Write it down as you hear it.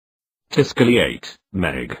Tiscali 8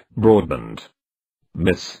 meg broadband.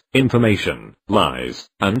 Misinformation, lies,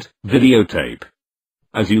 and videotape.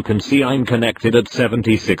 As you can see, I'm connected at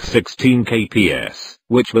 7616 kps,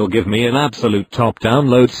 which will give me an absolute top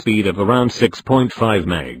download speed of around 6.5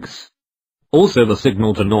 megs. Also, the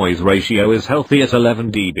signal to noise ratio is healthy at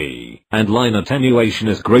 11 dB, and line attenuation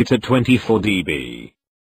is great at 24 dB.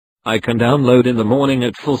 I can download in the morning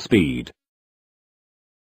at full speed.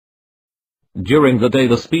 During the day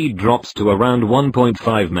the speed drops to around 1.5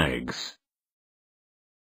 megs.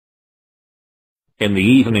 In the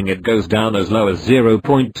evening it goes down as low as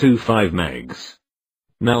 0.25 megs.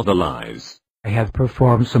 Now the lies. I have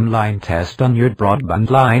performed some line test on your broadband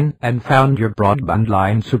line and found your broadband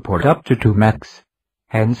line support up to 2 megs.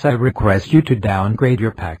 Hence I request you to downgrade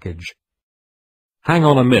your package. Hang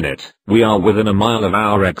on a minute, we are within a mile of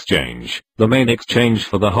our exchange, the main exchange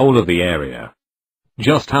for the whole of the area.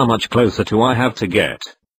 Just how much closer do I have to get?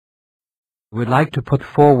 Would like to put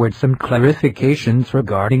forward some clarifications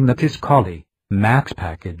regarding the Tiscali Max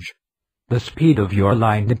package. The speed of your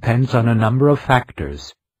line depends on a number of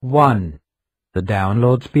factors. 1. The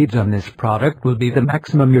download speeds on this product will be the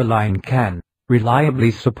maximum your line can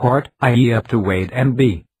reliably support, i.e. up to 8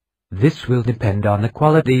 MB. This will depend on the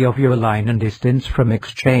quality of your line and distance from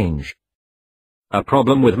exchange. A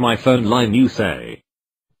problem with my phone line, you say?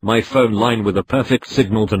 My phone line with a perfect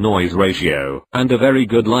signal to noise ratio and a very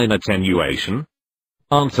good line attenuation?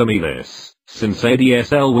 Answer me this. Since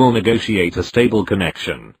ADSL will negotiate a stable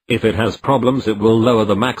connection, if it has problems it will lower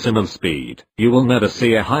the maximum speed. You will never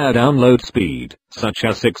see a higher download speed, such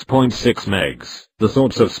as 6.6 megs, the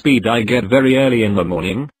sorts of speed I get very early in the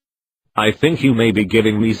morning. I think you may be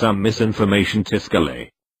giving me some misinformation, Tiscali.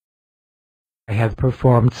 I have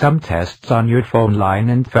performed some tests on your phone line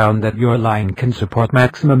and found that your line can support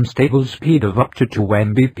maximum stable speed of up to 2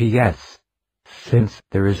 Mbps. Since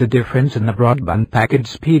there is a difference in the broadband package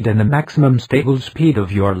speed and the maximum stable speed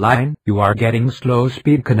of your line, you are getting slow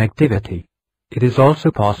speed connectivity. It is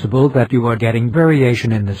also possible that you are getting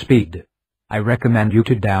variation in the speed. I recommend you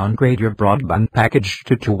to downgrade your broadband package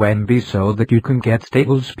to 2 MB so that you can get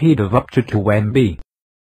stable speed of up to 2 MB.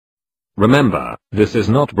 Remember, this is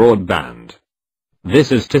not broadband.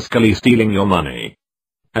 This is Tiscali stealing your money.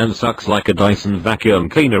 And sucks like a Dyson vacuum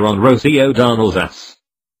cleaner on Rosie O'Donnell's ass.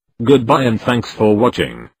 Goodbye and thanks for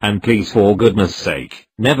watching, and please for goodness sake,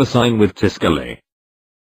 never sign with Tiscali.